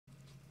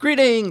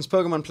Greetings,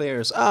 Pokemon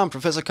players! I'm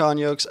Professor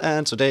Konjux,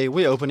 and today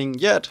we're opening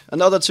yet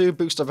another 2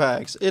 booster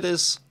packs. It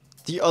is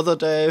the other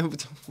day.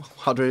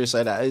 How do you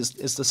say that?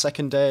 It's the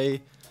second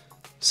day.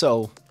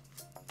 So,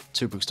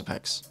 2 booster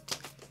packs.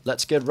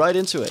 Let's get right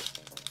into it.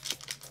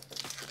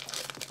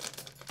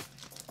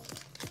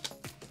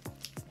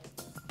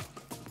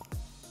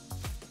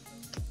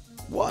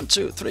 One,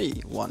 two,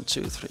 three. 1,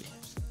 2, 3.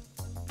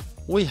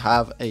 We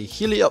have a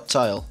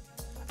Helioptile,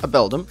 a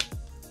Beldum,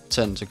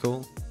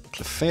 Tentacle,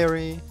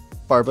 Clefairy,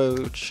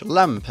 Barboach,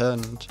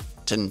 Lampent,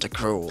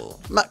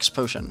 Tentacruel, Max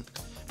Potion.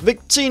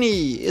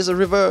 Victini is a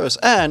reverse,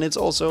 and it's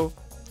also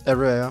a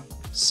rare.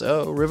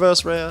 So,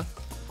 reverse rare.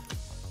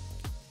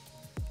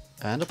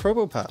 And a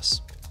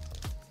Probopass.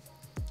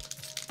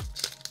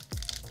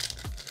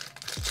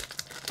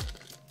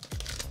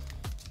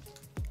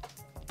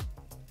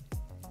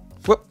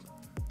 Whoop.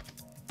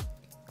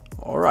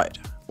 Alright.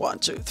 1,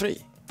 2, 3.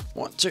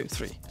 1, 2,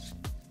 3.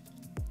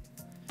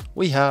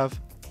 We have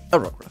a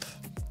Rockruff,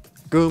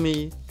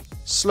 Goomy,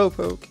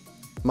 Slowpoke,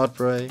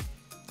 Mudbray,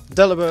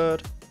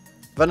 Delibird,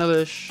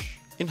 Vanillish,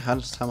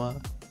 Enhanced Hammer,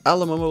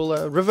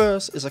 Alomomola.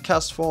 Reverse is a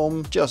cast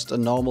form, just a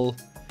normal,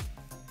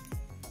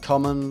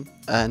 common,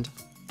 and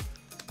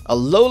a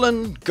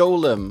Alolan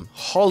Golem,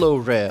 holo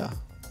rare.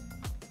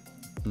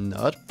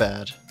 Not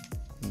bad.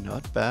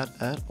 Not bad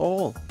at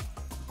all.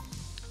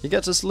 He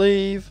gets a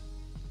sleeve.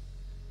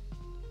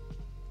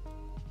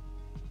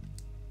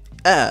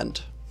 And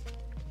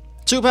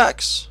 2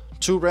 packs,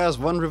 2 rares,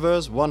 1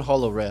 reverse, 1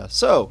 holo rare.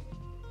 So,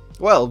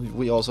 well,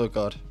 we also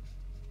got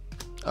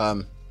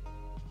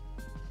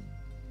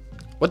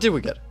what did we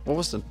get?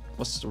 What's the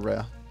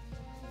rare?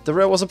 The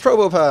rare was a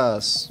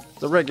Probopass,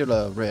 the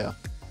regular rare.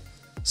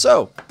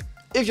 So,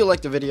 if you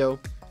liked the video,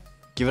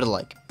 give it a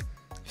like.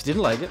 If you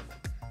didn't like it,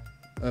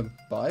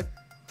 bye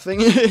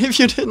thing. If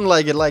you didn't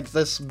like it, like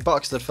this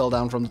box that fell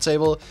down from the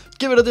table,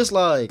 give it a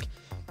dislike.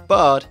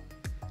 But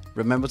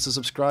remember to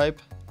subscribe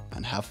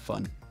and have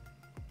fun.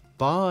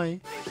 Bye.